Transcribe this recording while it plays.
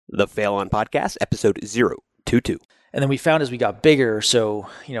The Fail On Podcast, episode 022. And then we found as we got bigger, so,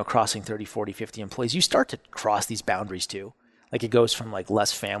 crossing 30, 40, 50 employees, you start to cross these boundaries too. Like it goes from like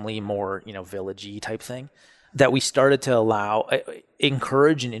less family, more, village-y type thing, that we started to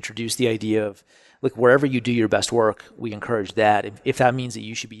encourage and introduce the idea of, look, wherever you do your best work, we encourage that. If that means that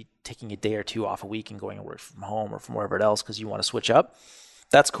you should be taking a day or two off a week and going to work from home or from wherever else because you want to switch up,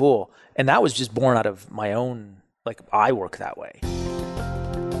 that's cool. And that was just born out of my own, I work that way.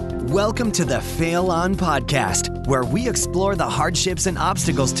 Welcome to the Fail On Podcast, where we explore the hardships and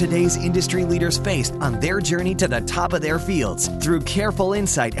obstacles today's industry leaders face on their journey to the top of their fields through careful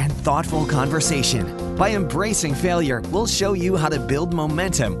insight and thoughtful conversation. By embracing failure, we'll show you how to build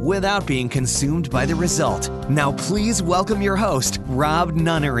momentum without being consumed by the result. Now, please welcome your host, Rob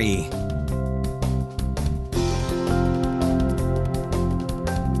Nunnery.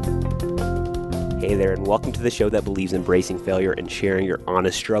 Hey there, and welcome to the show that believes embracing failure and sharing your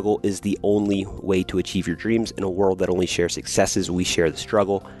honest struggle is the only way to achieve your dreams. In a world that only shares successes, we share the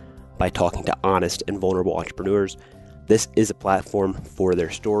struggle by talking to honest and vulnerable entrepreneurs. This is a platform for their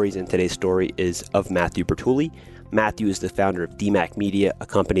stories, and today's story is of Matthew Bertulli. Matthew is the founder of DMAC Media, a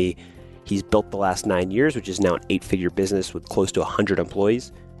company he's built the last 9 years, which is now an 8-figure business with close to 100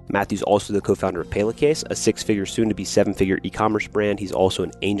 employees. Matthew's also the co-founder of Paylacase, a 6-figure, soon-to-be 7-figure e-commerce brand. He's also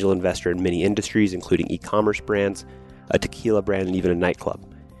an angel investor in many industries, including e-commerce brands, a tequila brand, and even a nightclub.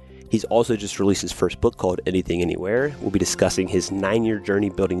 He's also just released his first book called Anything Anywhere. We'll be discussing his 9-year journey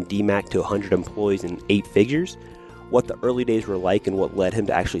building DMAC to 100 employees in 8 figures, what the early days were like and what led him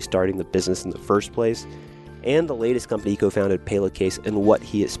to actually starting the business in the first place, and the latest company he co-founded, Paylacase, and what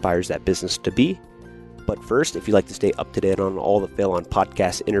he aspires that business to be. But first, if you'd like to stay up to date on all the Fail On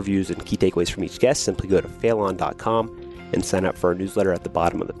podcast interviews and key takeaways from each guest, simply go to failon.com and sign up for our newsletter at the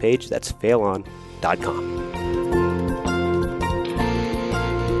bottom of the page. That's failon.com.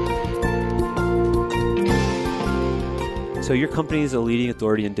 So your company is a leading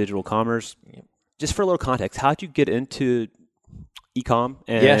authority in digital commerce. Just for a little context, how did you get into e-com?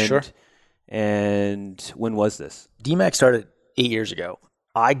 Yeah, sure. And when was this? DMAC started 8 years ago.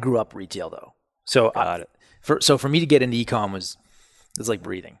 I grew up retail though. So Got it. For me to get into e-com was like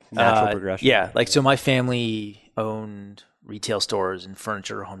breathing. Natural progression. Yeah. So my family owned retail stores and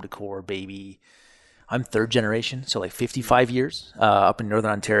furniture, home decor, baby. I'm third generation, so 55 years up in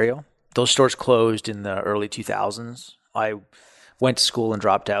Northern Ontario. Those stores closed in the early 2000s. I went to school and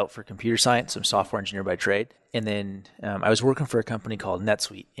dropped out for computer science. I'm a software engineer by trade. And then I was working for a company called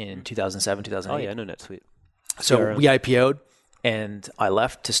NetSuite in 2007, 2008. Oh, yeah, I know NetSuite. So we IPO'd and I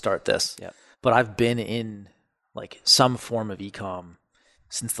left to start this. Yeah. But I've been in some form of e-com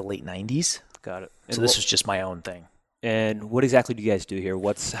since the late 90s. Got it. So this was just my own thing. And what exactly do you guys do here?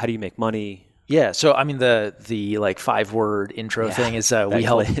 How do you make money? Yeah, so I mean the 5-word intro thing is we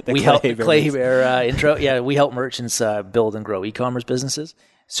help Clay Bear intro. Yeah, we help merchants build and grow e-commerce businesses.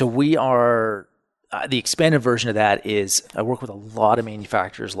 So we are the expanded version of that is I work with a lot of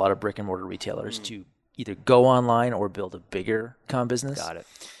manufacturers, a lot of brick and mortar retailers to either go online or build a bigger e-com business. Got it.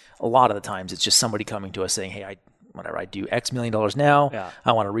 A lot of the times it's just somebody coming to us saying, "Hey, I do X million dollars now. Yeah.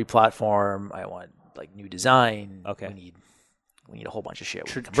 I want to replatform. I want new design. Okay. We need a whole bunch of shit.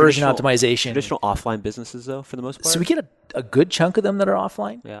 Conversion optimization. Traditional offline businesses, though, for the most part. So we get a good chunk of them that are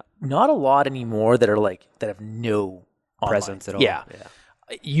offline. Yeah. Not a lot anymore that are that have no presence at all. Yeah.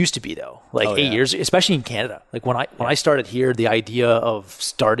 It used to be though, 8 years, especially in Canada. When I started here, the idea of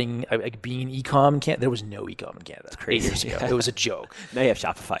starting being e-com in Canada, there was no e-com in Canada. It's crazy. 8 years ago. It was a joke. Now you have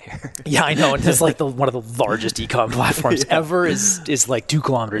Shopify here. Yeah, I know. And it's one of the largest e-com platforms ever is 2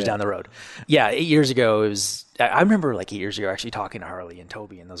 kilometers down the road. Yeah, 8 years ago it was. I remember 8 years ago actually talking to Harley and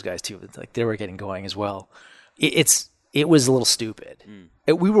Toby and those guys too. They were getting going as well. It was a little stupid.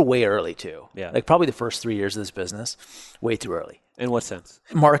 We were way early too. Yeah. Probably the first 3 years of this business, way too early. In what sense?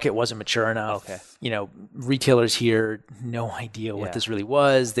 Market wasn't mature enough. Okay. Retailers here, no idea what this really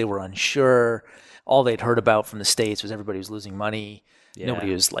was. They were unsure. All they'd heard about from the States was everybody was losing money. Yeah.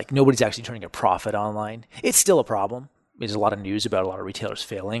 Nobody's actually turning a profit online. It's still a problem. There's a lot of news about a lot of retailers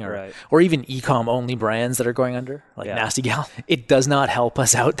failing or even e-com only brands that are going under, Nasty Gal. It does not help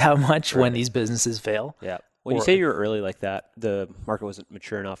us out that much when these businesses fail. Yeah. When you say you're early like that, the market wasn't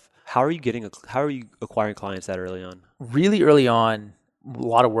mature enough. How are you acquiring clients that early on? Really early on, a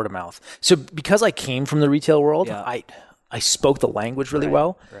lot of word of mouth. So because I came from the retail world, I spoke the language really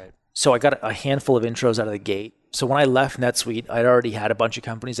well. Right. So I got a handful of intros out of the gate. So when I left NetSuite, I'd already had a bunch of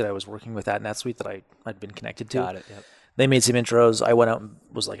companies that I was working with at NetSuite that I'd been connected to. Got it. Yep. They made some intros. I went out and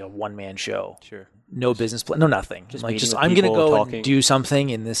was a one-man show. Sure. No business plan, no nothing. I'm going to go and do something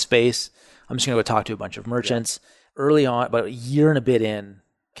in this space. I'm just going to go talk to a bunch of merchants. Yeah. Early on, about a year and a bit in,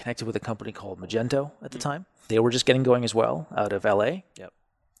 connected with a company called Magento at the time. They were just getting going as well out of LA. Yep.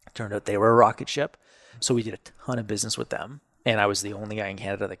 Turned out they were a rocket ship. So we did a ton of business with them. And I was the only guy in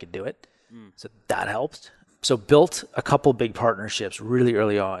Canada that could do it. So that helped. So built a couple big partnerships really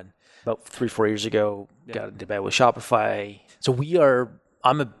early on. About 3-4 years ago, got into bed with Shopify. So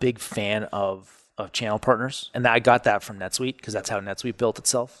I'm a big fan of channel partners. And I got that from NetSuite because that's how NetSuite built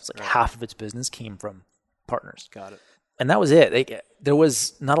itself. It's like half of its business came from partners. Got it. And that was it. There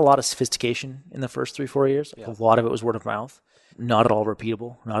was not a lot of sophistication in the first 3-4 years. A lot of it was word of mouth. Not at all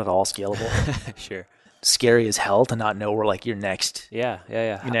repeatable. Not at all scalable. Sure. Scary as hell to not know where like your next your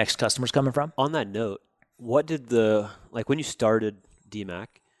next customer's coming from. On that note, what did when you started DMAC,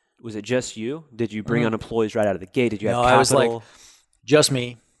 was it just you? Did you bring on employees right out of the gate? Did you have capital? I was like, just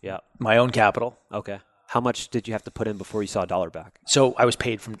me. Yeah. My own capital. Okay. How much did you have to put in before you saw a dollar back? So I was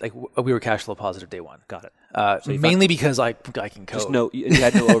paid from we were cash flow positive day one. Got it. So mainly because I can code. Just you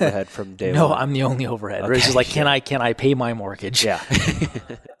had no overhead from day one. No, I'm the only overhead. Okay, it's just like, can I pay my mortgage? Yeah.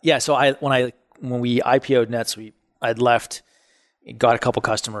 Yeah. So when we IPO'd NetSuite, I'd left, got a couple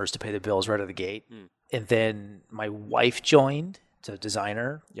customers to pay the bills right out of the gate. And then my wife joined, a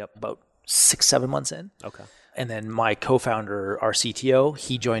designer, about 6-7 months in. Okay. And then my co-founder, our CTO,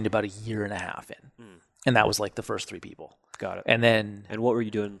 he joined about a year and a half in. And that was like the first 3 people. Got it. And what were you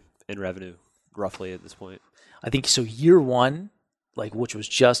doing in revenue roughly at this point? I think so year one, which was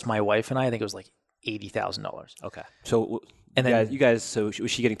just my wife and I think it was like $80,000. Okay. So and then you guys, so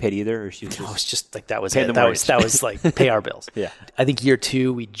was she getting paid either, or she was just? No, it was just like that was it. That was like pay our bills. Yeah. I think year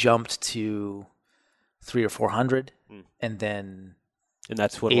 2 we jumped to 300 or 400, and then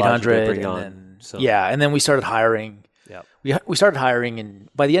that's what 800, bring and on. then So. and then we started hiring. Yeah. We started hiring, and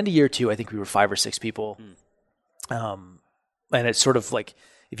by the end of year 2, I think we were 5 or 6 people. And it's sort of like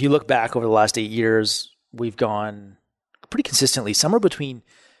if you look back over the last 8 years, we've gone pretty consistently somewhere between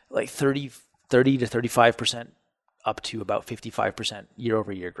like 30 to 35%. Up to about 55%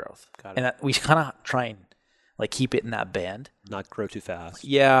 year-over-year growth. Got it. And we kind of try and keep it in that band. Not grow too fast.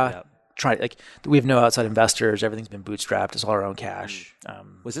 Yeah. We have no outside investors. Everything's been bootstrapped. It's all our own cash.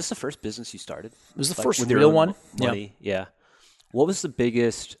 Was this the first business you started? It was the first with your real own one. Money? Yeah. What was the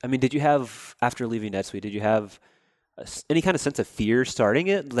biggest? I mean, did you have after leaving NetSuite? Did you have any kind of sense of fear starting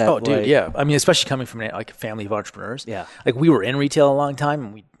it? Dude, yeah. I mean, especially coming from a family of entrepreneurs. Yeah. We were in retail a long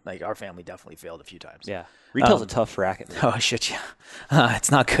time, and our family definitely failed a few times. Yeah. Retail's a tough racket. Man. Oh shit, yeah. It's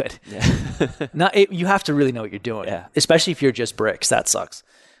not good. Yeah. You have to really know what you're doing. Yeah. Especially if you're just bricks. That sucks.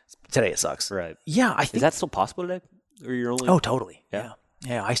 Today it sucks. Right. Yeah, I think. Is that still possible today? Or you're only? Oh, totally. Yeah.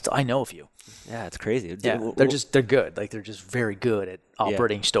 Yeah. I know a few. Yeah, it's crazy. Yeah. They're good. They're just very good at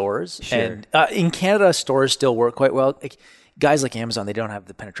operating stores. Sure. And in Canada, stores still work quite well. Guys like Amazon, they don't have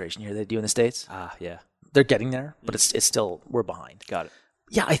the penetration here they do in the States. Yeah. They're getting there, but it's still we're behind. Got it.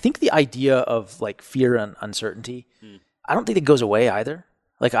 Yeah, I think the idea of fear and uncertainty, I don't think it goes away either.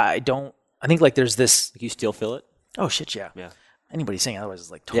 I think there's this. You still feel it? Oh shit, yeah. Yeah. Anybody saying otherwise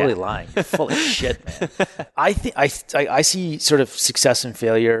is totally lying. You're full of shit, man. I think I see sort of success and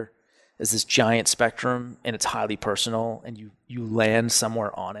failure as this giant spectrum, and it's highly personal, and you land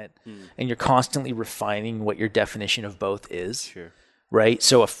somewhere on it, and you're constantly refining what your definition of both is. Sure. Right.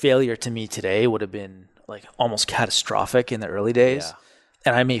 So a failure to me today would have been almost catastrophic in the early days. Yeah.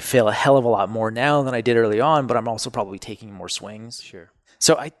 And I may fail a hell of a lot more now than I did early on, but I'm also probably taking more swings. Sure.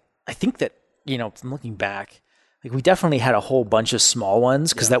 So I think that, from looking back, we definitely had a whole bunch of small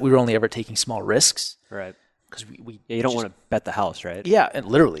ones because that we were only ever taking small risks. Right. Because we you don't want to bet the house, right? Yeah, and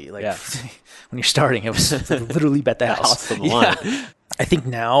literally, when you're starting, it was literally bet the house. On the line. I think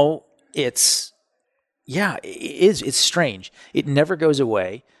now it's strange. It never goes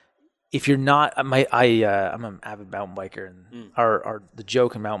away. If you're not, I'm an avid mountain biker, and the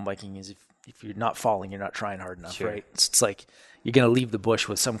joke in mountain biking is if you're not falling, you're not trying hard enough, sure. right? It's like you're going to leave the bush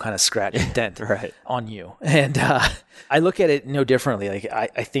with some kind of scratch dent right. on you. And I look at it no differently.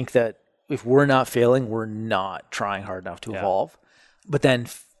 I think that if we're not failing, we're not trying hard enough to evolve. But then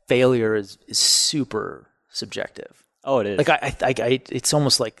failure is super subjective. Oh, it is. It's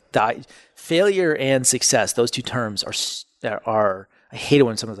almost like failure and success. Those two terms are. I hate it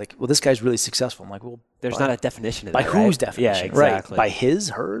when someone's like, "Well, this guy's really successful." I'm like, "Well, there's not a definition of by that, whose right? definition? Yeah, exactly. Right? By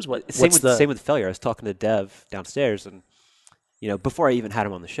his, hers? What? Same with failure. I was talking to Dev downstairs, and before I even had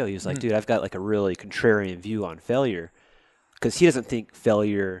him on the show, he was like, "Dude, I've got a really contrarian view on failure," because he doesn't think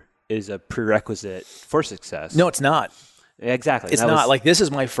failure is a prerequisite for success. No, it's not. Exactly. It's not. This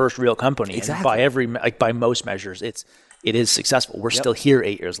is my first real company. Exactly. And by most measures, it is successful. We're still here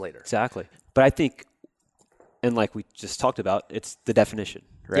 8 years later. Exactly. But I think, and like we just talked about, it's the definition,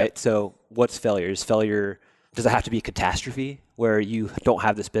 right? Yep. So what's failure? Is failure Does it have to be a catastrophe where you don't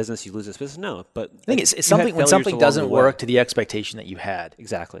have this business, you lose this business? No, but I think it's something when something doesn't work to the expectation that you had.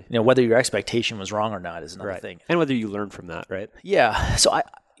 Exactly. Whether your expectation was wrong or not is another thing, and whether you learn from that, right? Yeah. So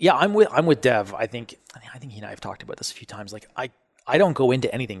I'm with Dev. I think he and I have talked about this a few times. Like I don't go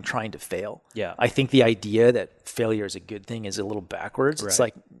into anything trying to fail. Yeah. I think the idea that failure is a good thing is a little backwards. It's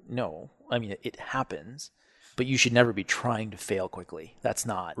like, no, I mean, it happens, but you should never be trying to fail quickly. That's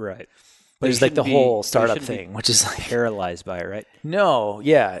not right. But there's like the whole startup thing, which is like paralyzed by it, right? No,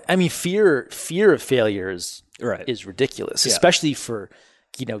 yeah. I mean, fear of failure is ridiculous, especially for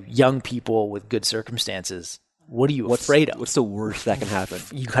young people with good circumstances. What are you afraid of? What's the worst that can happen?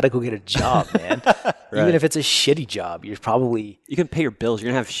 You got to go get a job, man. Even if it's a shitty job, you can pay your bills. You're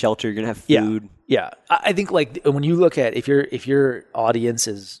gonna have shelter. You're gonna have food. Yeah. I think like when you look at if your audience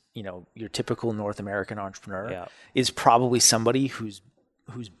is your typical North American entrepreneur is probably somebody whose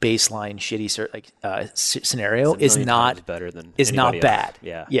baseline shitty scenario is not better than not bad.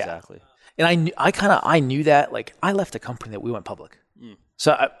 Yeah, exactly. And I knew that. Like I left a company that we went public.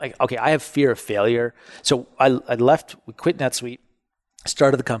 So I have fear of failure. So I left. We quit NetSuite,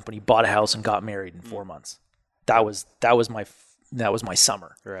 started the company, bought a house, and got married in 4 months. That was my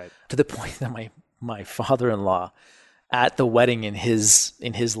summer. Right. To the point that my father-in-law at the wedding in his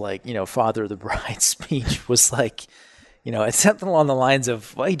father of the bride speech was like, it's something along the lines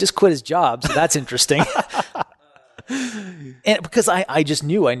of, well, he just quit his job, so that's interesting. And because I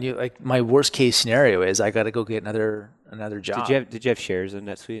knew like my worst case scenario is I got to go get another job. Did you have shares in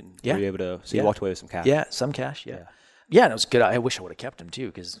NetSuite? Yeah. Were you able to? So you walked away with some cash. Yeah, some cash. Yeah. Yeah, and it was good. I wish I would have kept him too,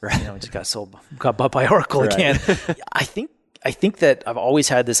 because it just got bought by Oracle again. I think that I've always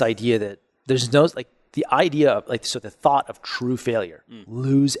had this idea that there's no the idea of the thought of true failure,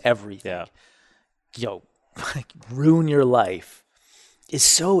 lose everything, ruin your life, is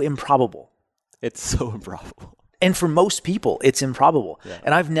so improbable. It's so improbable. And for most people, it's improbable. Yeah.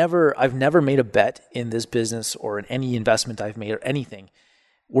 And I've never made a bet in this business or in any investment I've made or anything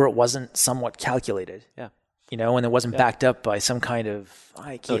where it wasn't somewhat calculated. Yeah. And it wasn't backed up by some kind of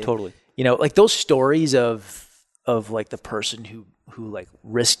totally. Like those stories of like the person who like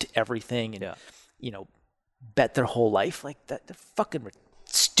risked everything and bet their whole life, like that, they're fucking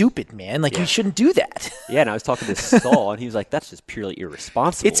stupid, man. Like you shouldn't do that. Yeah, and I was talking to Saul, and he was like, "That's just purely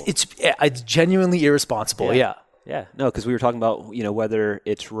irresponsible." It's genuinely irresponsible. Yeah. Yeah. No, because we were talking about whether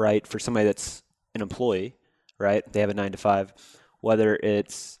it's right for somebody that's an employee, right? They have a 9 to 5. Whether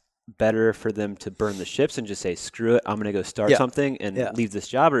it's better for them to burn the ships and just say, "Screw it, I'm going to go start something and leave this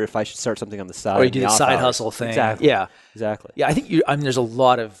job," or if I should start something on the side. Or you do the side hustle thing. Exactly. Yeah. Exactly. Yeah, I think there's a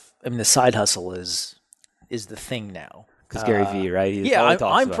lot of. The side hustle is the thing now. Because Gary Vee, right?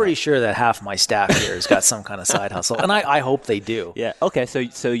 I'm pretty sure that half my staff here has got some kind of side hustle, and I hope they do. Yeah. Okay.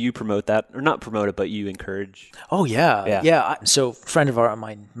 So you promote that, or not promote it, but you encourage. Oh yeah. So a friend of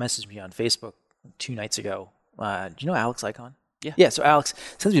mine messaged me on Facebook 2 nights ago. Do you know Alex Icon? Yeah. Yeah. So Alex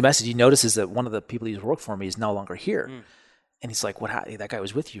sends me a message. He notices that one of the people who's worked for me is no longer here, and he's like, "What? That guy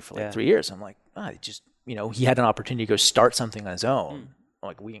was with you for 3 years." I'm like, he had an opportunity to go start something on his own.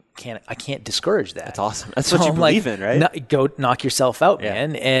 Like I can't discourage that. That's awesome. That's what you believe in, right? Go knock yourself out,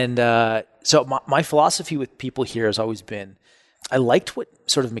 man. And so my philosophy with people here has always been, I liked what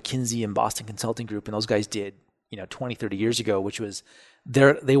sort of McKinsey and Boston Consulting Group and those guys did, 20, 30 years ago, which was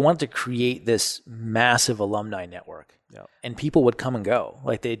they wanted to create this massive alumni network, and people would come and go.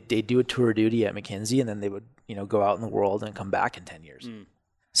 Like they do a tour of duty at McKinsey, and then they would go out in the world and come back in 10 years.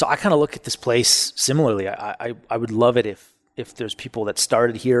 So I kind of look at this place similarly. I would love it if there's people that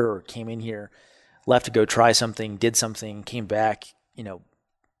started here or came in here, left to go try something, did something, came back,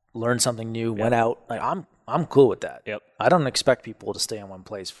 learned something new, went out. Like I'm cool with that. Yep. I don't expect people to stay in one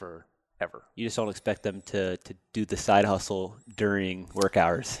place forever. You just don't expect them to do the side hustle during work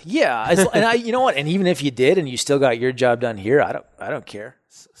hours. Yeah, and you know what? And even if you did, and you still got your job done here, I don't care.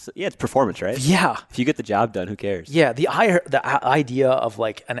 So, it's performance, right? Yeah. If you get the job done, who cares? Yeah. The idea of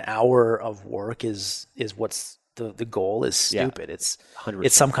like an hour of work is what's the goal is stupid. Yeah. It's 100%.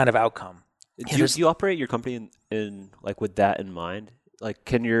 It's some kind of outcome. Do you operate your company in like with that in mind? Like,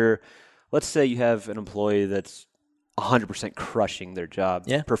 let's say you have an employee that's 100% crushing their job.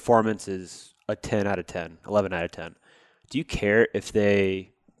 Yeah. Performance is a 10 out of 10, 11 out of 10. Do you care if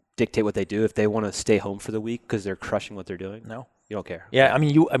they dictate what they do, if they want to stay home for the week because they're crushing what they're doing? No. You don't care. Yeah.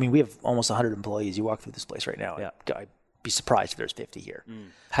 We have almost 100 employees. You walk through this place right now. Yeah. I'd be surprised if there's 50 here.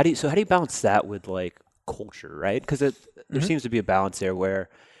 How do you balance that with like culture, right? Because there seems to be a balance there where,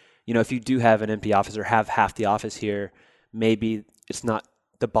 if you do have an empty office or have half the office here, maybe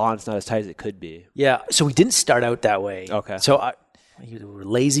the bond's not as tight as it could be. Yeah. So we didn't start out that way. Okay. So either we were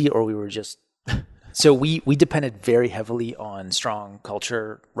lazy or we were just So we depended very heavily on strong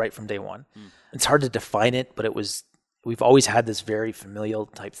culture right from day one. It's hard to define it, but we've always had this very familial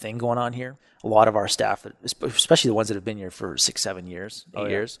type thing going on here. A lot of our staff, especially the ones that have been here for 6, 7 years, 8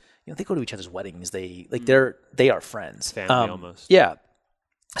 years, they go to each other's weddings. They are friends, family almost. Yeah.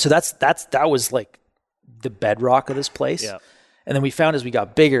 So that was like the bedrock of this place. Yeah. And then we found as we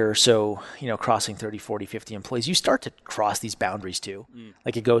got bigger, so, crossing 30, 40, 50 employees, you start to cross these boundaries too.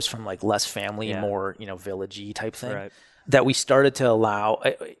 Like it goes from like less family, more, village-y type thing, Right. that we started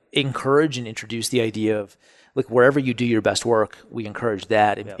to encourage and introduce the idea of, like, wherever you do your best work, we encourage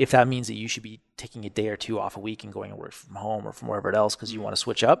that. If that means that you should be taking a day or two off a week and going to work from home or from wherever else because you want to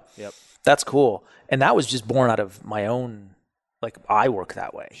switch up, that's cool. And that was just born out of my own, like, I work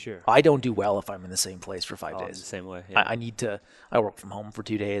that way. Sure. I don't do well if I'm in the same place for 5 days. The same way. I work from home for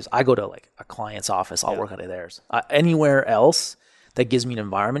 2 days. I go to like a client's office. I'll work out of theirs. Anywhere else that gives me an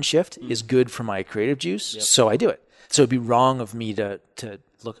environment shift is good for my creative juice. So I do it. So it'd be wrong of me to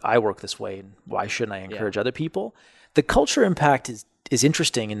look, I work this way, and why shouldn't I encourage other people? The culture impact is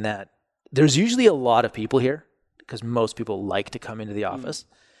interesting in that there's usually a lot of people here because most people like to come into the office.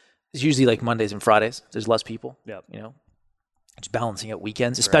 It's usually like Mondays and Fridays. There's less people, just balancing out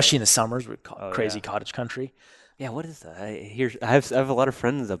weekends, especially in the summers. We're crazy cottage country. Yeah, what is that? I have a lot of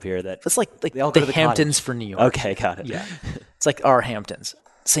friends up here that it's like they all go to the Hamptons cottage. For New York. Okay, got it. Yeah, it's like our Hamptons.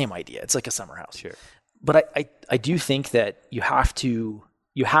 Same idea. It's like a summer house. Sure. But I do think that you have to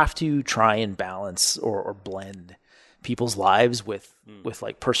try and balance or blend people's lives with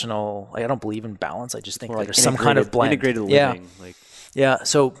like personal. Like, I don't believe in balance. I just think like there's some kind of blend. Integrated living. Yeah.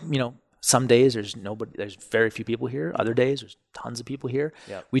 So some days there's very few people here. Other days there's tons of people here.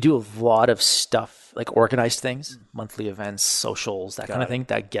 Yep. We do a lot of stuff like organized things, monthly events, socials, that kind of thing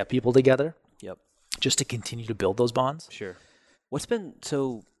that get people together. Yep. Just to continue to build those bonds. Sure.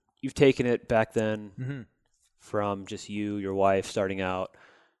 So you've taken it back then from just you, your wife starting out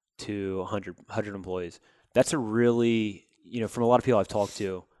to 100 employees. That's a really, from a lot of people I've talked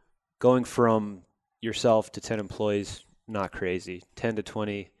to, going from yourself to 10 employees, not crazy. 10 to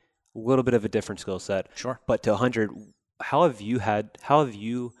 20, a little bit of a different skill set. Sure. But to 100, how have you had to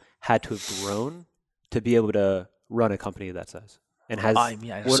have grown to be able to run a company of that size? And I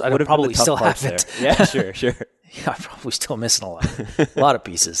probably still haven't. Yeah, sure. Yeah, I'm probably still missing a lot of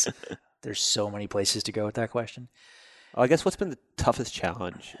pieces. There's so many places to go with that question. I guess what's been the toughest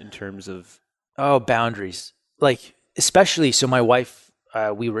challenge in terms of... boundaries. Like, especially, so my wife,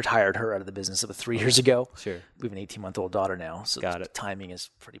 we retired her out of the business about 3 years ago. Sure. We have an 18-month-old daughter now, so Got it. Timing is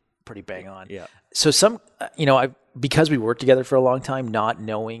pretty bang on. Yeah. So because we worked together for a long time, not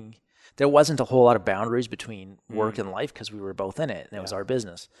knowing, there wasn't a whole lot of boundaries between work and life because we were both in it, and it was our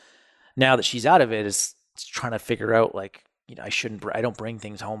business. Now that she's out of it, it's trying to figure out, like, I don't bring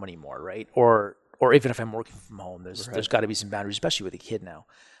things home anymore, right? Or even if I'm working from home, there's got to be some boundaries, especially with a kid now.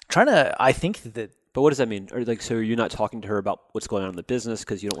 I think that. But what does that mean? Or so you're not talking to her about what's going on in the business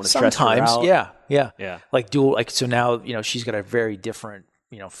because you don't want to stress her out? Sometimes, yeah. Like so now, she's got a very different,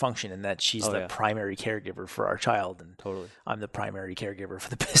 function in that she's the primary caregiver for our child, and totally, I'm the primary caregiver for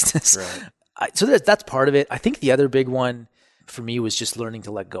the business. Right. So that's part of it. I think the other big one for me was just learning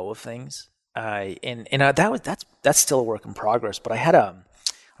to let go of things. That's still a work in progress. But I'm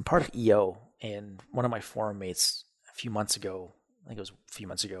part of EO, and one of my forum mates a few months ago,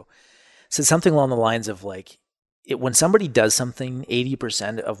 said something along the lines of, like, when somebody does something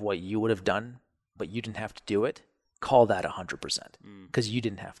 80% of what you would have done, but you didn't have to do it, call that 100% because you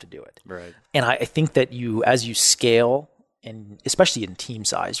didn't have to do it. Right. And I think that as you scale, and especially in team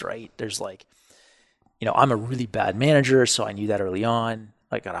size, right? There's like, I'm a really bad manager, so I knew that early on.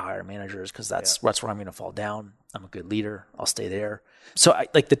 I got to hire managers because that's where I'm going to fall down. I'm a good leader. I'll stay there. So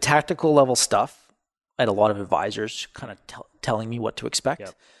like the tactical level stuff, I had a lot of advisors kind of telling me what to expect.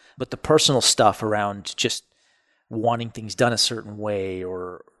 Yep. But the personal stuff around just wanting things done a certain way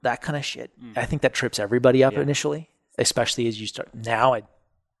or that kind of shit, I think that trips everybody up initially, especially as you start. Now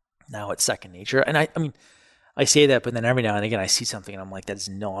it's second nature. And I mean, I say that, but then every now and again I see something and I'm like, that's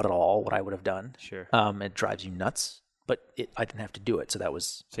not at all what I would have done. Sure. It drives you nuts, but I didn't have to do it. So that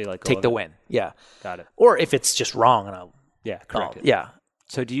was take the win. Yeah. Got it. Or if it's just wrong and I'll correct it. Yeah.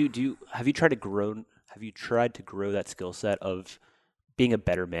 So have you tried to grow that skill set of being a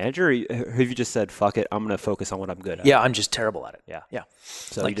better manager, or have you just said, fuck it, I'm going to focus on what I'm good at? Yeah, I'm just terrible at it. Yeah.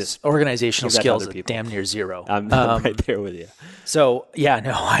 So like, you just organizational skills are damn near zero. I'm right there with you. So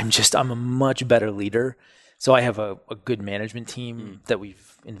I'm a much better leader. So I have a good management team that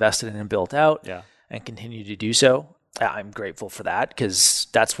we've invested in and built out and continue to do so. I'm grateful for that because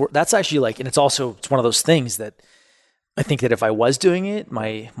that's actually like, and it's one of those things that I think that if I was doing it,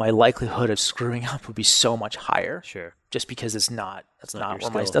 my likelihood of screwing up would be so much higher. Sure. Just because that's not your where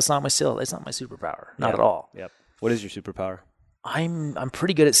skill. that's not my skill. That's not my superpower. Not Yep. at all. Yep. What is your superpower? I'm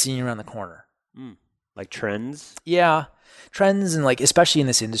pretty good at seeing around the corner. Like trends? Yeah. Trends and like, especially in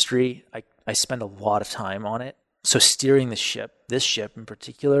this industry, I spend a lot of time on it. So steering this ship in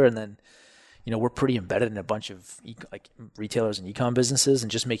particular, and then, we're pretty embedded in a bunch of retailers and e-com businesses,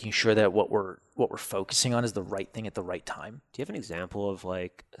 and just making sure that what we're focusing on is the right thing at the right time. Do you have an example of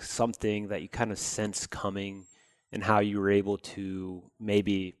like something that you kind of sense coming and how you were able to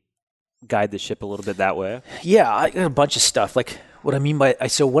maybe guide the ship a little bit that way? Yeah, I got a bunch of stuff. Like what I mean by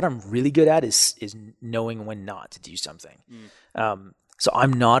so what I'm really good at is knowing when not to do something. So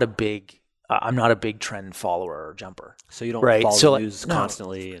I'm not a big trend follower or jumper. So you don't right? follow so the news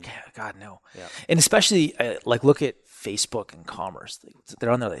constantly. And... God, no. Yeah. And especially look at Facebook and commerce. They're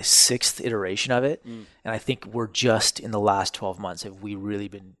on their sixth iteration of it, and I think we're just in the last 12 months have we really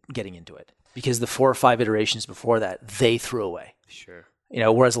been getting into it, because the 4 or 5 iterations before that they threw away. Sure.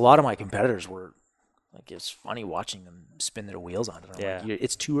 Whereas a lot of my competitors were like, it's funny watching them spin their wheels on it. I'm like,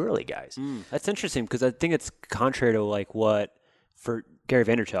 it's too early, guys. That's interesting, because I think it's contrary to like what for Gary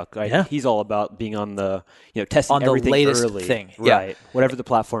Vaynerchuk, right? Yeah. He's all about being on the testing on the everything latest early, thing, right? Whatever the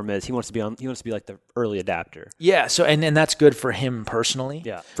platform is, he wants to be like the early adapter. Yeah. So and that's good for him personally.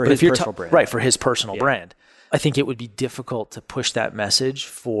 Yeah, for his personal brand. Right, for his personal brand. I think it would be difficult to push that message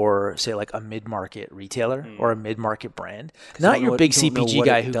for, say, like a mid-market retailer or a mid-market brand. Not your big CPG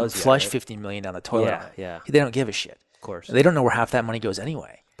guy who can flush $50 million down the toilet. Yeah. They don't give a shit. Of course. They don't know where half that money goes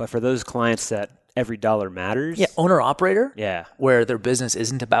anyway. But for those clients that every dollar matters. Yeah, owner-operator. Yeah. Where their business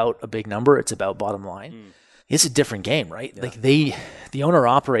isn't about a big number, it's about bottom line. It's a different game, right? Yeah. Like the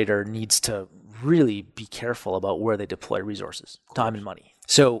owner-operator needs to really be careful about where they deploy resources, time and money.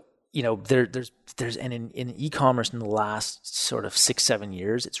 So, there's and in e-commerce in the last sort of 6-7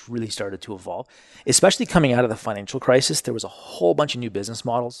 years, it's really started to evolve, especially coming out of the financial crisis. There was a whole bunch of new business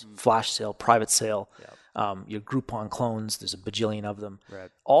models, flash sale, private sale, your Groupon clones. There's a bajillion of them. Right.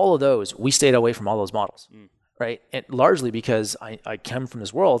 All of those, we stayed away from all those models, right? And largely because I came from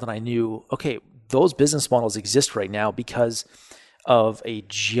this world and I knew, okay, those business models exist right now because of a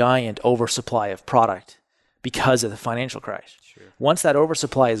giant oversupply of product because of the financial crash. Sure. Once that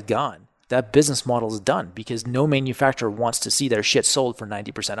oversupply is gone, that business model is done, because no manufacturer wants to see their shit sold for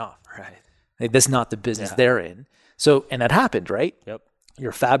 90% off. Right. Like, that's not the business they're in. So, and that happened, right? Yep.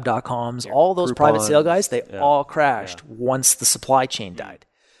 Your Fab.coms, all those private sale guys, they all crashed once the supply chain died.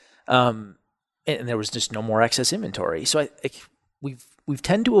 And there was just no more excess inventory. So we've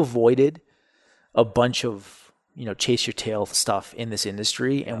tend to avoided a bunch of, chase your tail stuff in this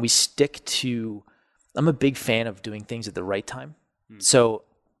industry, and we stick to, I'm a big fan of doing things at the right time. So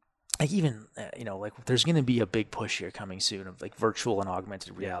like even, there's going to be a big push here coming soon of like virtual and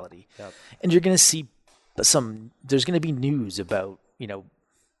augmented reality. Yep. And you're going to see there's going to be news about,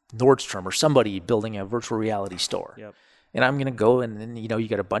 Nordstrom or somebody building a virtual reality store. Yep. And I'm going to go and then, you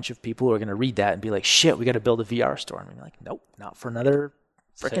got a bunch of people who are going to read that and be like, shit, we got to build a VR store. And I'm like, nope, not for another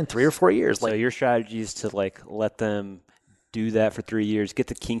freaking 3 or 4 years. So your strategy is to let them do that for 3 years, get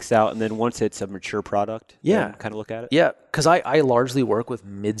the kinks out, and then once it's a mature product, kind of look at it? Yeah, because I largely work with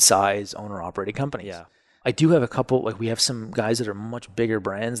mid-size owner-operated companies. Yeah. I do have a couple, we have some guys that are much bigger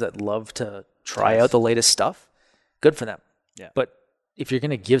brands that love to try out the latest stuff. Good for them. Yeah. But if you're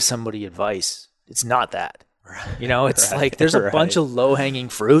going to give somebody advice, it's not that. It's like there's a bunch of low-hanging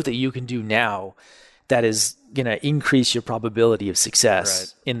fruit that you can do now that is going to increase your probability of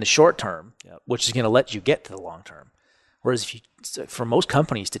success in the short term, which is going to let you get to the long term. Whereas for most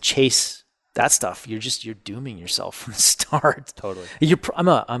companies to chase that stuff, you're dooming yourself from the start. Totally. I'm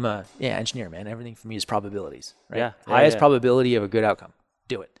a engineer, man. Everything for me is probabilities. Right? Yeah. Highest probability of a good outcome.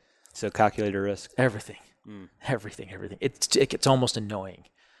 Do it. So calculated risk. Everything. Everything. It's almost annoying.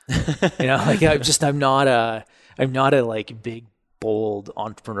 I'm not a like big bold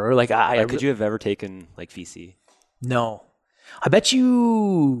entrepreneur. Like could you have ever taken like VC? No. I bet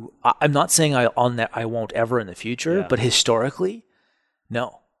you. I'm not saying I won't ever in the future, but historically,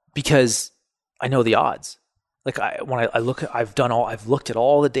 no, because I know the odds. Like I've looked at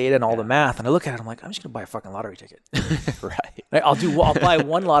all the data and all the math, and I look at it, I'm like, I'm just gonna buy a fucking lottery ticket. Right. I'll buy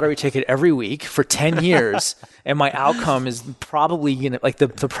one lottery ticket every week for 10 years, and my outcome is probably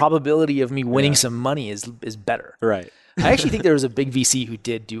the probability of me winning some money is better. Right. I actually think there was a big VC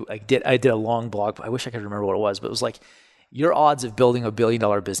who I did a long blog. I wish I could remember what it was, but it was like, your odds of building $1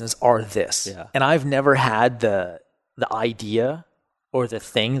 billion business are this. Yeah. And I've never had the idea or the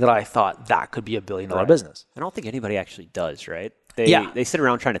thing that I thought that could be $1 billion business. I don't think anybody actually does, right? They sit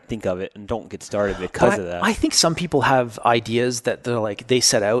around trying to think of it and don't get started because of that. I think some people have ideas that they're like, they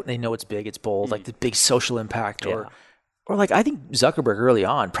set out and they know it's big, it's bold, like the big social impact or like, I think Zuckerberg early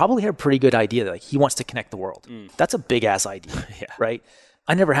on probably had a pretty good idea that like he wants to connect the world. That's a big ass idea, right?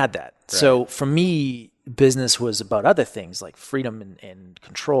 I never had that. Right. So for me, business was about other things like freedom and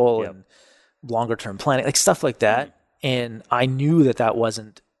control and longer term planning, like stuff like that. And I knew that I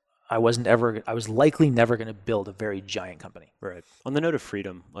was likely never going to build a very giant company. Right. On the note of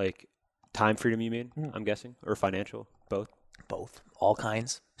freedom, like time freedom, you mean, I'm guessing, or financial, both? Both, all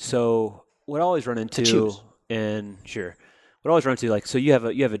kinds. So what I always run into, like, so you have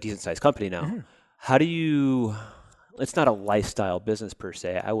a decent sized company now. How do you, it's not a lifestyle business per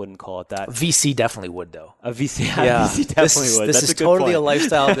se. I wouldn't call it that. VC definitely would though. A VC, VC definitely would. This is totally a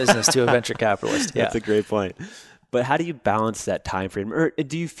lifestyle business to a venture capitalist. That's a great point. But how do you balance that time freedom? Or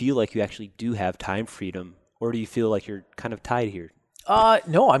do you feel like you actually do have time freedom? Or do you feel like you're kind of tied here?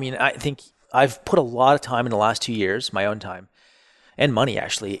 No, I mean, I think I've put a lot of time in the last 2 years, my own time, and money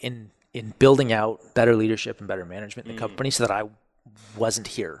actually, in building out better leadership and better management in the company so that I wasn't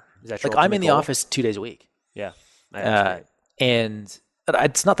here. Is that like I'm in the office 2 days a week. Yeah. And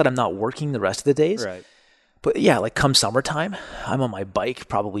it's not that I'm not working the rest of the days. Right. But yeah, like come summertime, I'm on my bike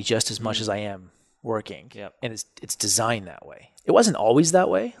probably just as much as I am working. Yep. And it's designed that way. It wasn't always that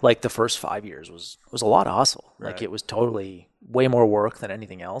way. Like the first 5 years was a lot of hustle. Right. Like it was totally way more work than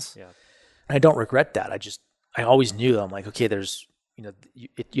anything else. Yeah. And I don't regret that. I always knew that I'm like, okay, there's,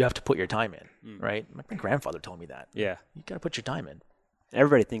 you have to put your time in, right? My grandfather told me that. Yeah. You got to put your time in.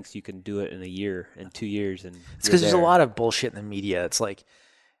 Everybody thinks you can do it in a year and 2 years. And it's because there's a lot of bullshit in the media. It's like,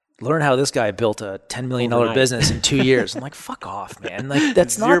 learn how this guy built a $10 million business in 2 years. I'm like, fuck off, man. Like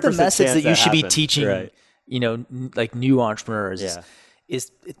that's not the message that you should be teaching, like new entrepreneurs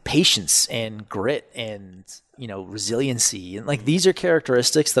is patience and grit and, resiliency. And like, these are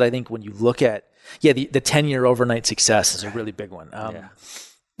characteristics that I think when you look at, the 10-year overnight success is a really big one.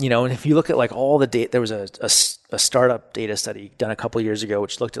 And if you look at like all the data, there was a startup data study done a couple of years ago,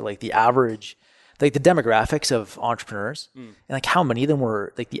 which looked at like the average, like the demographics of entrepreneurs and like how many of them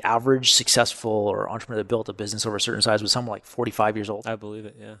were like the average successful or entrepreneur that built a business over a certain size was someone like 45 years old. I believe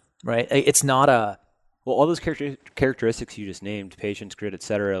it. Yeah. Right. It's not all those characteristics you just named, patience, grit, et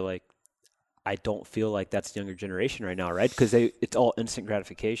cetera, like I don't feel like that's the younger generation right now, right? Because it's all instant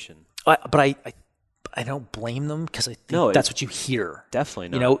gratification. But I don't blame them because I think that's what you hear.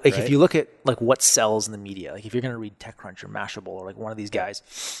 Definitely not. Like if you look at like what sells in the media, like if you're going to read TechCrunch or Mashable or like one of these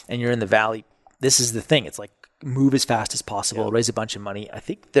guys and you're in the Valley, this is the thing. It's like move as fast as possible, raise a bunch of money. I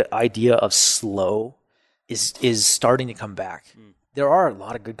think the idea of slow is starting to come back. There are a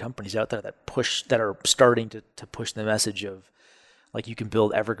lot of good companies out there that are starting to push the message of like you can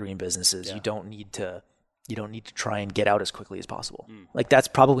build evergreen businesses. Yeah. You don't need to try and get out as quickly as possible. Like that's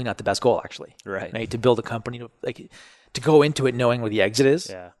probably not the best goal actually. Right? To build a company to go into it knowing where the exit is.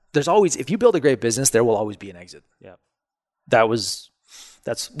 Yeah. There's always, if you build a great business, there will always be an exit. Yeah.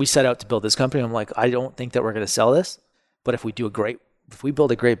 We set out to build this company. I'm like, I don't think that we're going to sell this, but if we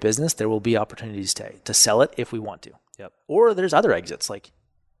build a great business, there will be opportunities to sell it if we want to. Yep. Or there's other exits. Like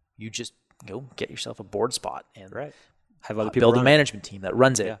you just go get yourself a board spot and have other people build a management team that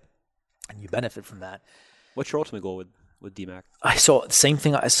runs it and you benefit from that. What's your ultimate goal with DMAC? So same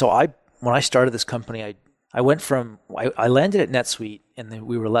thing. When I started this company, I went from, I landed at NetSuite and then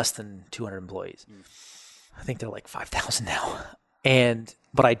we were less than 200 employees. I think they're like 5,000 now.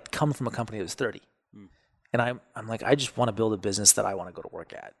 But I'd come from a company that was 30. And I'm like, I just want to build a business that I want to go to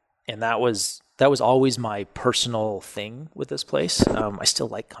work at. And that was always my personal thing with this place. I still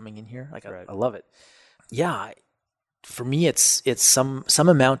like coming in here. Like I love it. Yeah. For me, it's some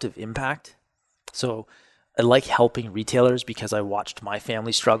amount of impact. So I like helping retailers because I watched my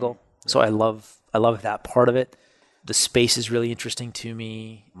family struggle. So I love that part of it. The space is really interesting to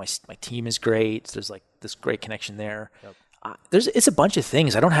me. My team is great. There's like this great connection there. Yep. It's a bunch of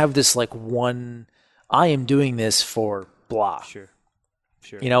things. I don't have this like one, I am doing this for blah. Sure.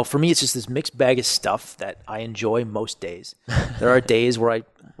 For me, it's just this mixed bag of stuff that I enjoy most days. There are days where I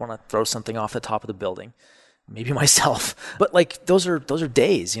want to throw something off the top of the building, maybe myself. But like those are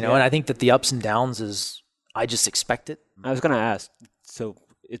days, and I think that the ups and downs is I just expect it. I was going to ask, so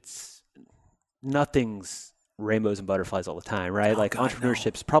it's nothing's rainbows and butterflies all the time, right? Like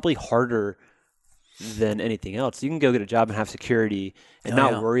entrepreneurship's probably harder than anything else. You can go get a job and have security and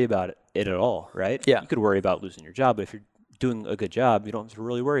not worry about it at all, right? Yeah. You could worry about losing your job, but if you're doing a good job, you don't have to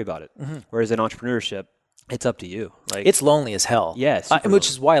really worry about it. Mm-hmm. Whereas in entrepreneurship, it's up to you. Like it's lonely as hell. Yes. Which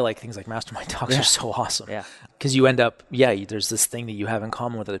is why like things like mastermind talks are so awesome. Yeah. Because you end up, there's this thing that you have in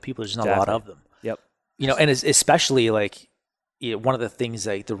common with other people. There's not a lot of them. Yep. And especially like one of the things,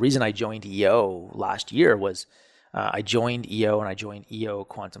 like the reason I joined EO last year was I joined EO and I joined EO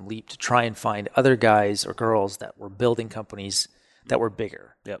Quantum Leap to try and find other guys or girls that were building companies that were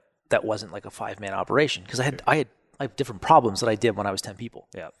bigger. Yep. That wasn't like a 5-man operation, because I have different problems that I did when I was 10 people.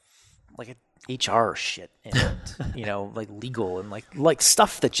 Yeah. Like HR shit and like legal and like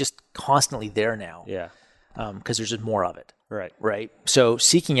stuff that's just constantly there now. Yeah. Because there's just more of it. Right. Right. So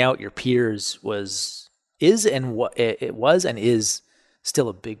seeking out your peers is still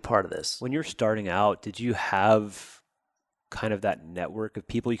a big part of this. When you're starting out, did you have kind of that network of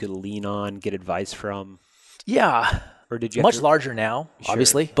people you could lean on, get advice from? Yeah. Or did you much larger now,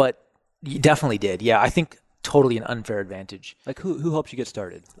 obviously, but you definitely did. Yeah, I think totally an unfair advantage. Like who helped you get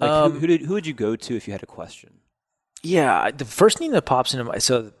started? Like who would you go to if you had a question? Yeah, the first name that pops into my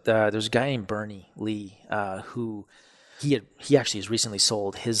there's a guy named Bernie Lee who he actually has recently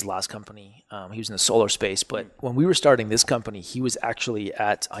sold his last company. He was in the solar space, but when we were starting this company, he was actually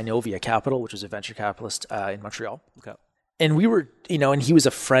at Inovia Capital, which was a venture capitalist in Montreal. Okay. And we were, and he was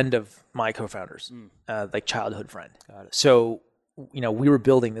a friend of my co-founders, like childhood friend. Got it. So, we were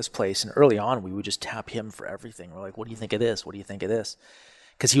building this place, and early on, we would just tap him for everything. We're like, what do you think of this? What do you think of this?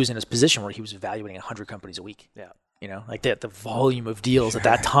 Because he was in his position where he was evaluating 100 companies a week. Yeah. Like the volume of deals at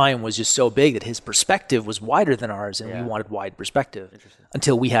that time was just so big that his perspective was wider than ours, and we wanted wide perspective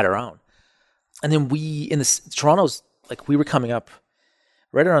until we had our own. And then Toronto's, like, we were coming up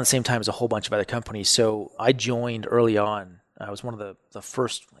right around the same time as a whole bunch of other companies. So I joined early on. I was one of the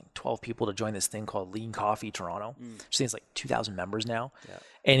first 12 people to join this thing called Lean Coffee Toronto. Which I think it's like 2,000 members now. Yeah.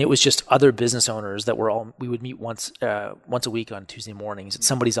 And it was just other business owners that we would meet once a week on Tuesday mornings at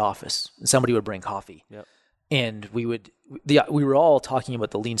somebody's office, and somebody would bring coffee. Yep. And we were all talking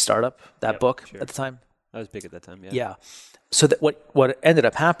about the Lean Startup, book at the time. That was big at that time. Yeah. Yeah. So that what ended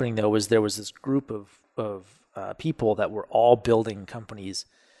up happening though was there was this group of people that were all building companies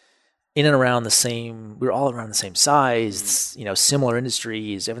in and around the same. We were all around the same size, similar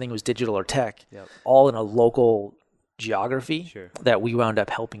industries. Everything was digital or tech, all in a local geography that we wound up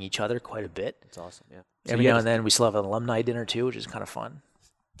helping each other quite a bit. That's awesome. Yeah. Every now and then we still have an alumni dinner too, which is kind of fun.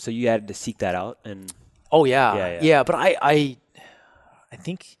 So you had to seek that out and. Oh yeah. But I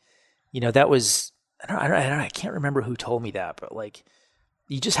think, that was, I can't remember who told me that, but like,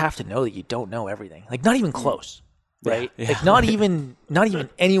 you just have to know that you don't know everything. Like, not even close, right? Yeah. Like not even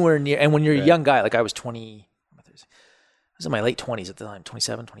anywhere near. And when you're a young guy, like I was 20, I was in my late 20s at the time,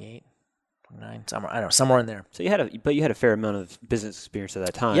 27, 28, 29, somewhere in there. So you had a fair amount of business experience at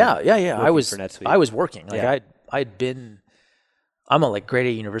that time. Yeah. I was working. Like I'd been. I'm a grade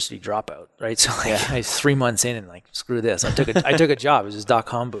A university dropout, right? So I was 3 months in and screw this. I took a job. It was this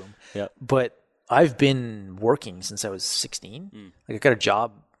 .com boom. Yeah. But I've been working since I was 16. I got a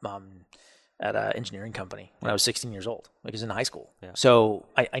job at an engineering company when I was 16 years old. I was in high school. Yeah. So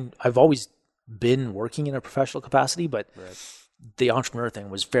I've always been working in a professional capacity, but the entrepreneur thing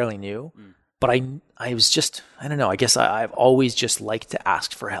was fairly new. But I was just, I don't know, I guess I've always just liked to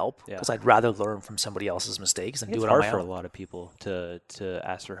ask for help because I'd rather learn from somebody else's mistakes than do it on my own. It's hard for a lot of people to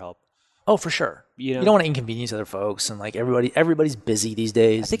ask for help. Oh, for sure. You don't want to inconvenience other folks, and everybody's busy these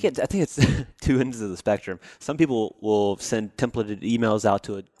days. I think it's two ends of the spectrum. Some people will send templated emails out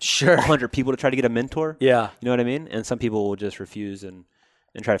to 100 people to try to get a mentor. Yeah. You know what I mean? And some people will just refuse and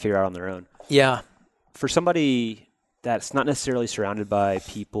try to figure it out on their own. Yeah. For somebody that's not necessarily surrounded by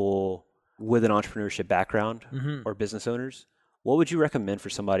people with an entrepreneurship background or business owners, what would you recommend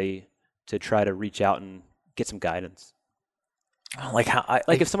for somebody to try to reach out and get some guidance?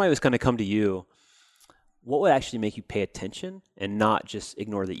 If somebody was going to come to you, what would actually make you pay attention and not just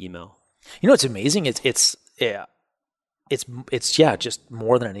ignore the email? It's amazing. It's just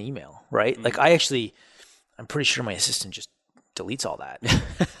more than an email, right? I'm pretty sure my assistant just deletes all that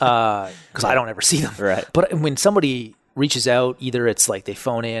because I don't ever see them. Right. But when somebody reaches out, either it's like they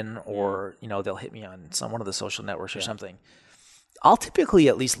phone in or they'll hit me on one of the social networks or something, I'll typically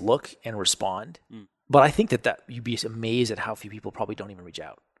at least look and respond. But I think that you'd be amazed at how few people probably don't even reach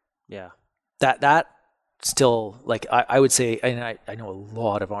out. Yeah. That still, I would say, and I know a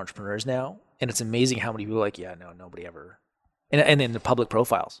lot of entrepreneurs now, and it's amazing how many people are nobody ever, and in the public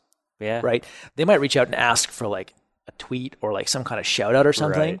profiles. Yeah. Right. They might reach out and ask for a tweet or some kind of shout out or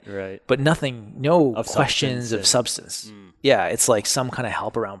something, right. But no of questions of substance. Yeah. It's some kind of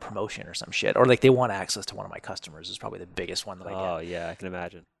help around promotion or some shit, or they want access to one of my customers is probably the biggest one that I get. Oh yeah. I can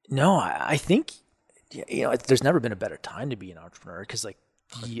imagine. No, I think, there's never been a better time to be an entrepreneur because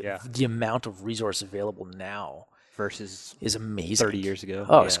the amount of resource available now versus is amazing. 30 years ago.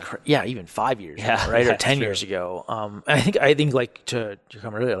 Oh, it's even 5 years ago, right? Or 10 years ago. I think to your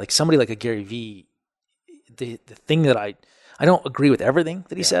comment earlier, somebody like a Gary Vee, the thing that I don't agree with everything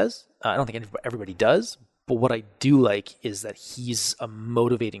that he says. I don't think everybody does. But what I do like is that he's a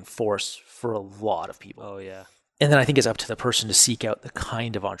motivating force for a lot of people. Oh, yeah. And then I think it's up to the person to seek out the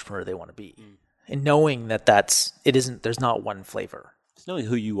kind of entrepreneur they want to be. And knowing that there's not one flavor. It's knowing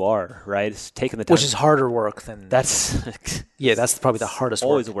who you are, right? It's taking the time. Which is harder work than... That's probably the hardest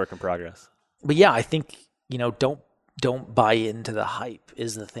always work. a work in progress. But yeah, I think, don't buy into the hype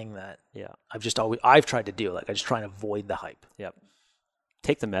is the thing that I've tried to do. Like, I just try and avoid the hype. Yep.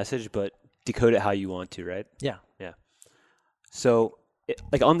 Take the message, but decode it how you want to, right? Yeah. Yeah. So,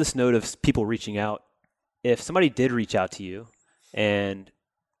 like on this note of people reaching out, if somebody did reach out to you and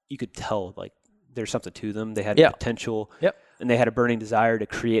you could tell, like, there's something to them, they had potential, and they had a burning desire to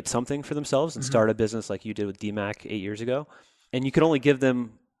create something for themselves and start a business like you did with DMAC 8 years ago, and you could only give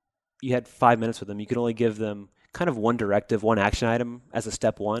them, you had 5 minutes with them, you could only give them kind of one directive, one action item as a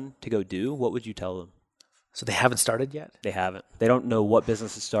step one to go do, what would you tell them? So they haven't started yet? They haven't. They don't know what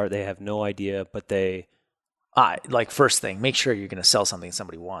business to start. They have no idea, but they... like, first thing, make sure you're going to sell something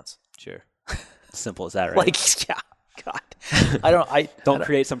somebody wants. Sure. Simple as that, right? Like, yeah, God. I don't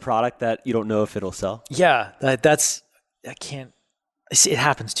create some product that you don't know if it'll sell. Yeah, I can't... It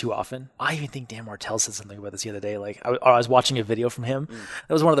happens too often. I even think Dan Martell said something about this the other day. Like, I was watching a video from him.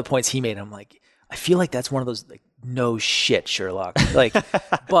 That was one of the points he made. I'm like, I feel like that's one of those, like, no shit, Sherlock. Like,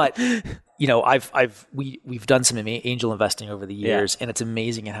 but we've done some angel investing over the years, and it's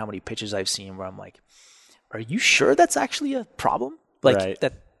amazing at how many pitches I've seen where I'm like, are you sure that's actually a problem? Like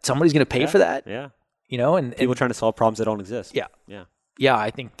that somebody's going to pay for that? Yeah. And people trying to solve problems that don't exist. Yeah. Yeah. Yeah.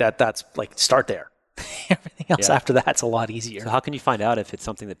 I think that's like, start there. Everything else after that's a lot easier. So how can you find out if it's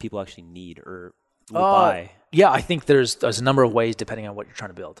something that people actually need or will buy? Yeah, I think there's a number of ways depending on what you're trying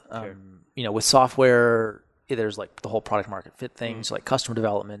to build. Sure. With software, there's like the whole product market fit thing. So like customer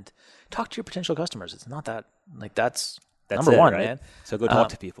development, talk to your potential customers. It's not that, like, that's number one, right? Man. So go talk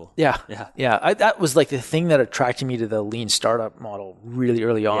to people. Yeah. That was like the thing that attracted me to the lean startup model really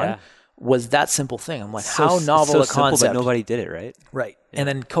early on. Yeah. Was that simple thing. I'm like, how novel a concept. Simple, but nobody did it, right? Right. Yeah. And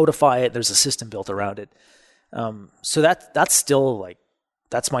then codify it. There's a system built around it. So that's still like,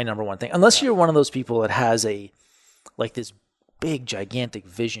 that's my number one thing. Unless you're one of those people that has this big, gigantic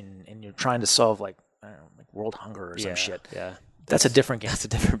vision and you're trying to solve like world hunger or some shit. Yeah. That's a different game. That's a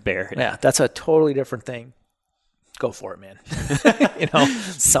different bear. Yeah. That's a totally different thing. Go for it, man.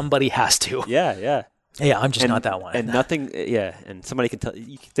 Somebody has to. Yeah. Yeah, I'm just not that one. And nothing, and somebody can tell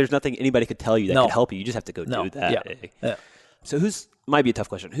you, there's nothing anybody could tell you that can help you. You just have to go do that. Yeah. So might be a tough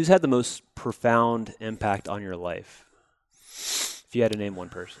question. Who's had the most profound impact on your life? If you had to name one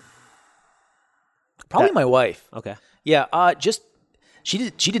person. Probably my wife. Okay. Yeah, she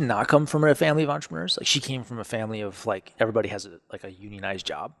did not come from a family of entrepreneurs. Like, she came from a family of, like, everybody has a unionized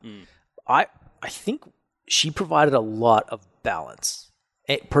job. I think she provided a lot of balance.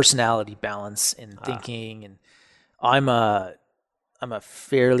 Personality balance and thinking, and I'm a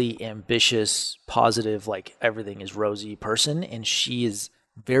fairly ambitious, positive, like everything is rosy person, and she is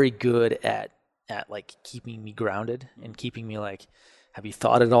very good at like keeping me grounded and keeping me like, have you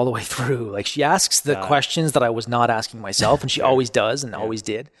thought it all the way through? Like, she asks the questions that I was not asking myself, and she always does and always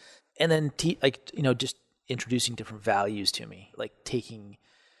did. And then just introducing different values to me, like taking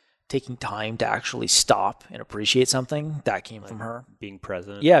time to actually stop and appreciate something, that came from her. Being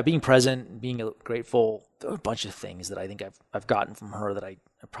present. Yeah, being present, being grateful. There are a bunch of things that I think I've gotten from her that I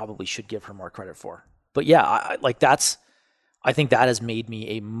probably should give her more credit for. But yeah, I think that has made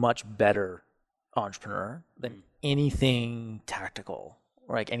me a much better entrepreneur than anything tactical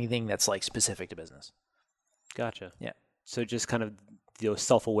or like anything that's like specific to business. Gotcha. Yeah. So just kind of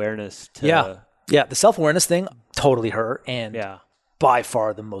self-awareness to... Yeah, the self-awareness thing, totally her. And by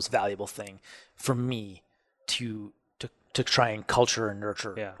far the most valuable thing for me to try and culture and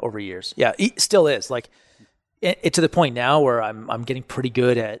nurture over years. Yeah, it still is. Like, it to the point now where I'm getting pretty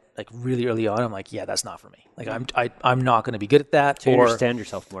good at, like, really early on, I'm like, that's not for me. Like, I'm not going to be good at that. So you understand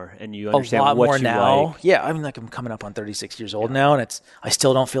yourself more, and you understand a lot what more you now. like. Yeah, I mean, like, I'm coming up on 36 years old now, and I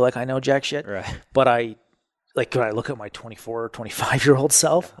still don't feel like I know jack shit. Right. But when I look at my 24 or 25-year-old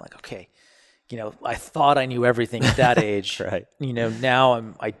self, I'm like, okay, I thought I knew everything at that age. Right.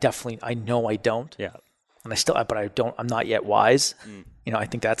 Now I know I don't. Yeah. And I'm not yet wise. I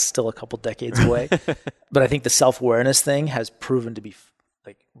think that's still a couple decades away. But I think the self-awareness thing has proven to be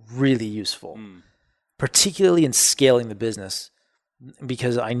like really useful, particularly in scaling the business,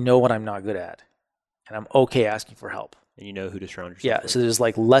 because I know what I'm not good at, and I'm okay asking for help. And you know who to surround yourself with. Yeah. So there's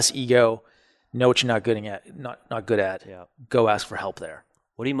like less ego, know what you're not good at, not good at. Yeah. Go ask for help there.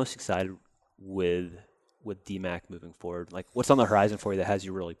 What are you most excited with with DMAC moving forward? Like, what's on the horizon for you that has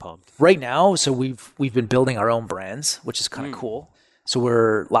you really pumped? Right now, so we've been building our own brands, which is kind of cool. So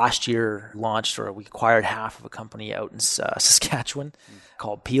last year we acquired half of a company out in Saskatchewan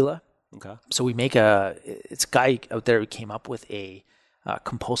called Pila. Okay. So we make it's a guy out there who came up with a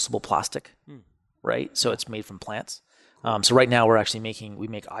compostable plastic, right? So it's made from plants. So right now we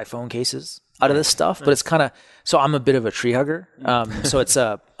make iPhone cases out of this stuff, but it's kind of, so I'm a bit of a tree hugger. So it's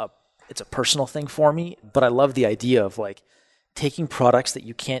a personal thing for me, but I love the idea of like taking products that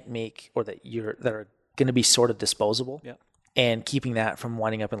you can't make or that are going to be sort of disposable and keeping that from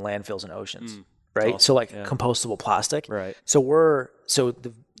winding up in landfills and oceans. Right. Awesome. So like compostable plastic. Right. So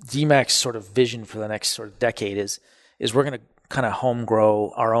the DMAC's sort of vision for the next sort of decade is we're going to kind of home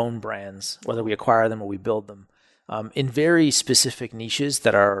grow our own brands, whether we acquire them or we build them, in very specific niches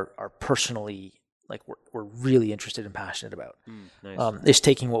that are personally like we're really interested and passionate about. Nice. It's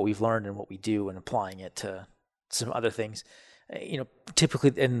taking what we've learned and what we do and applying it to some other things.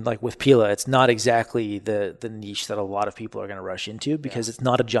 Typically, and like with Pila, it's not exactly the niche that a lot of people are going to rush into because it's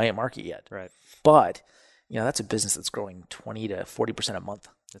not a giant market yet. Right. But that's a business that's growing 20 to 40% a month.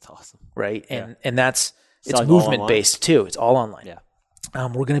 That's awesome. Right. And it's Selling movement based too. It's all online. Yeah.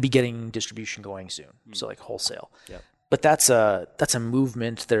 We're going to be getting distribution going soon. So like wholesale. Yeah. But that's a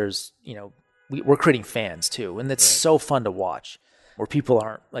movement. There's, we're creating fans too. And it's so fun to watch where people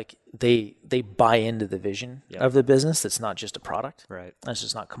aren't like, they buy into the vision of the business. That's not just a product. Right. That's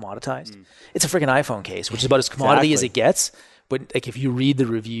just not commoditized. It's a freaking iPhone case, which is about as commodity as it gets. But like if you read the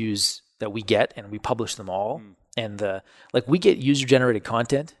reviews that we get and we publish them all and we get user generated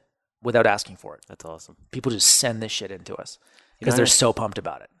content without asking for it. That's awesome. People just send this shit into us because they're so pumped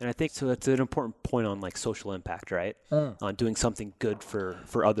about it. And I think so that's an important point on like social impact, right? On doing something good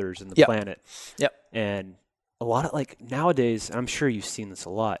for others and the planet. Yep. And a lot of like nowadays, I'm sure you've seen this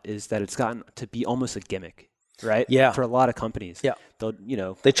a lot, is that it's gotten to be almost a gimmick, right? Yeah. For a lot of companies. Yeah. They'll,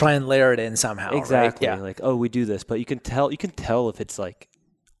 they try and layer it in somehow. Exactly. Right? Yeah. Like, oh, we do this, but you can tell if it's like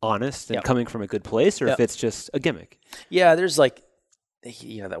honest and coming from a good place or if it's just a gimmick. Yeah. There's like,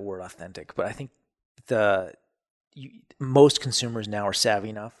 that word authentic, but I think most consumers now are savvy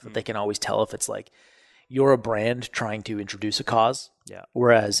enough that they can always tell if it's like you're a brand trying to introduce a cause. Yeah.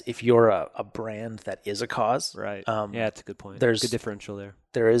 Whereas if you're a brand that is a cause, right? Yeah, that's a good point. There's good differential there.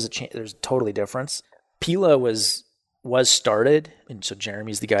 There's a totally difference. Pila was started, and so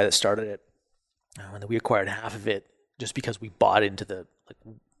Jeremy's the guy that started it. And we acquired half of it just because we bought into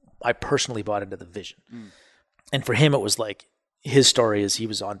I personally bought into the vision. And for him, it was like his story is he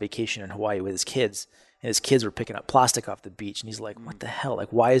was on vacation in Hawaii with his kids. And his kids were picking up plastic off the beach. And he's like, what the hell? Like,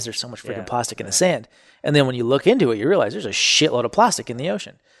 why is there so much freaking plastic in the sand? And then when you look into it, you realize there's a shitload of plastic in the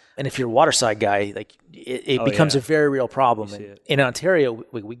ocean. And if you're a waterside guy, like it becomes a very real problem. And in Ontario,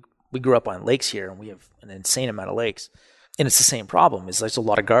 we grew up on lakes here, and we have an insane amount of lakes. And it's the same problem. There's a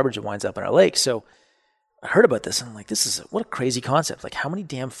lot of garbage that winds up in our lakes. So I heard about this, and I'm like, what a crazy concept. Like, how many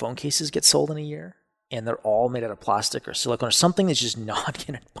damn phone cases get sold in a year? And they're all made out of plastic or silicone or something that's just not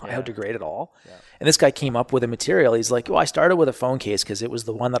going to biodegrade at all. Yeah. And this guy came up with a material. He's like, well, I started with a phone case because it was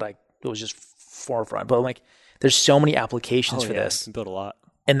the one that it was just forefront. But I'm like, there's so many applications for this. You can build a lot.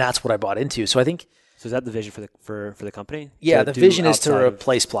 And that's what I bought into. So I think. So is that the vision for the company? Yeah, the vision is to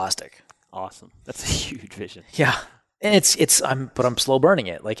replace plastic. Awesome. That's a huge vision. Yeah. And but I'm slow burning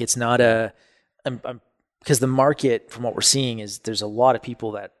it. Like it's not because the market, from what we're seeing, is there's a lot of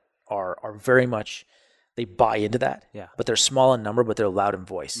people that are very much, they buy into that, but they're small in number, but they're loud in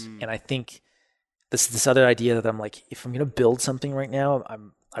voice. And I think this other idea that I'm like, if I'm going to build something right now,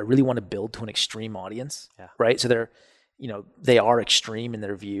 I really want to build to an extreme audience, right? So they are extreme in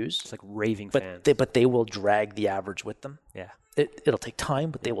their views. It's like raving fans. But they will drag the average with them. Yeah. It'll take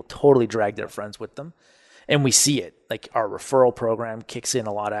time, but they will totally drag their friends with them. And we see it. Like our referral program kicks in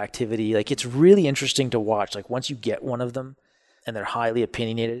a lot of activity. Like it's really interesting to watch. Like once you get one of them and they're highly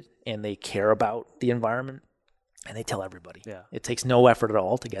opinionated and they care about the environment and they tell everybody. Yeah. It takes no effort at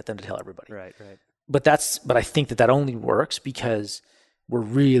all to get them to tell everybody. Right. But I think that only works because we're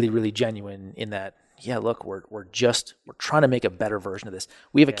really, really genuine in that. Yeah, look, we're trying to make a better version of this.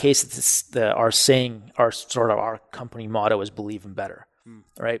 We have a case that's our company motto is believe in better,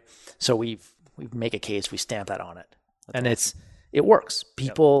 right? So we make a case, we stamp that on it, and awesome. It works.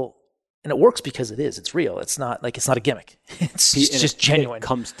 People, and it works because it's real. It's not a gimmick. It's just genuine. It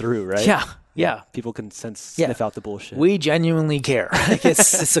comes through, right? Yeah. People can sniff out the bullshit. We genuinely care. Like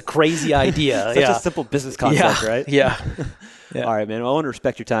it's a crazy idea. Such a simple business concept, right? Yeah. All right, man. Well, I want to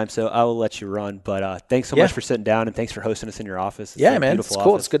respect your time, so I will let you run. But thanks so much for sitting down, and thanks for hosting us in your office. It's man. It's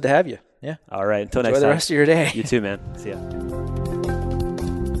cool. It's good to have you. Yeah. All right. Until next time. Enjoy the rest of your day. You too, man. See ya.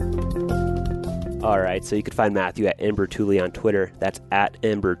 All right, so you can find Matthew at Bertulli on Twitter. That's at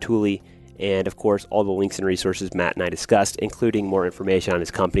Bertulli. And, of course, all the links and resources Matt and I discussed, including more information on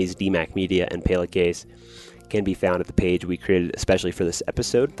his companies, DMAC Media and Paylick, can be found at the page we created especially for this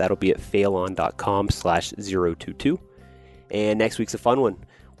episode. That'll be at failon.com/022. And next week's a fun one.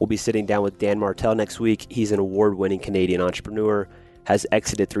 We'll be sitting down with Dan Martell next week. He's an award-winning Canadian entrepreneur, has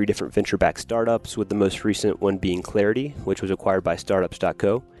exited 3 different venture-backed startups, with the most recent one being Clarity, which was acquired by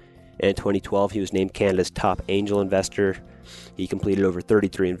startups.co. And in 2012, he was named Canada's top angel investor. He completed over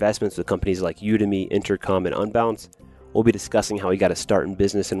 33 investments with companies like Udemy, Intercom, and Unbounce. We'll be discussing how he got a start in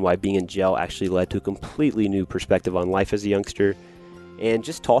business and why being in jail actually led to a completely new perspective on life as a youngster. And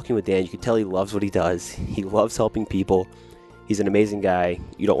just talking with Dan, you can tell he loves what he does. He loves helping people. He's an amazing guy.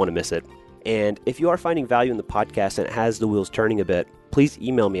 You don't want to miss it. And if you are finding value in the podcast and it has the wheels turning a bit, please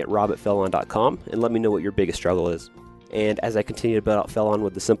email me at rob@failon.com and let me know what your biggest struggle is. And as I continue to build out Failon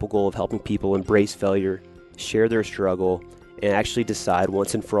with the simple goal of helping people embrace failure, share their struggle, and actually decide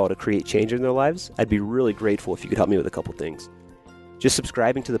once and for all to create change in their lives, I'd be really grateful if you could help me with a couple things. Just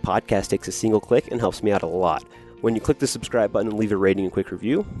subscribing to the podcast takes a single click and helps me out a lot. When you click the subscribe button and leave a rating and quick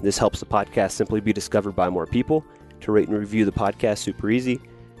review, this helps the podcast simply be discovered by more people. To rate and review the podcast, super easy.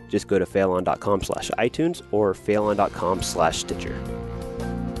 Just go to failon.com/iTunes or failon.com/Stitcher.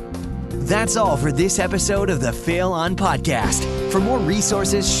 That's all for this episode of the Fail On Podcast. For more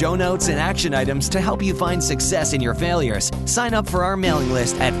resources, show notes, and action items to help you find success in your failures, sign up for our mailing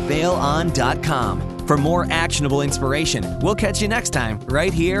list at failon.com. For more actionable inspiration, we'll catch you next time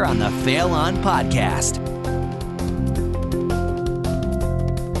right here on the Fail On Podcast.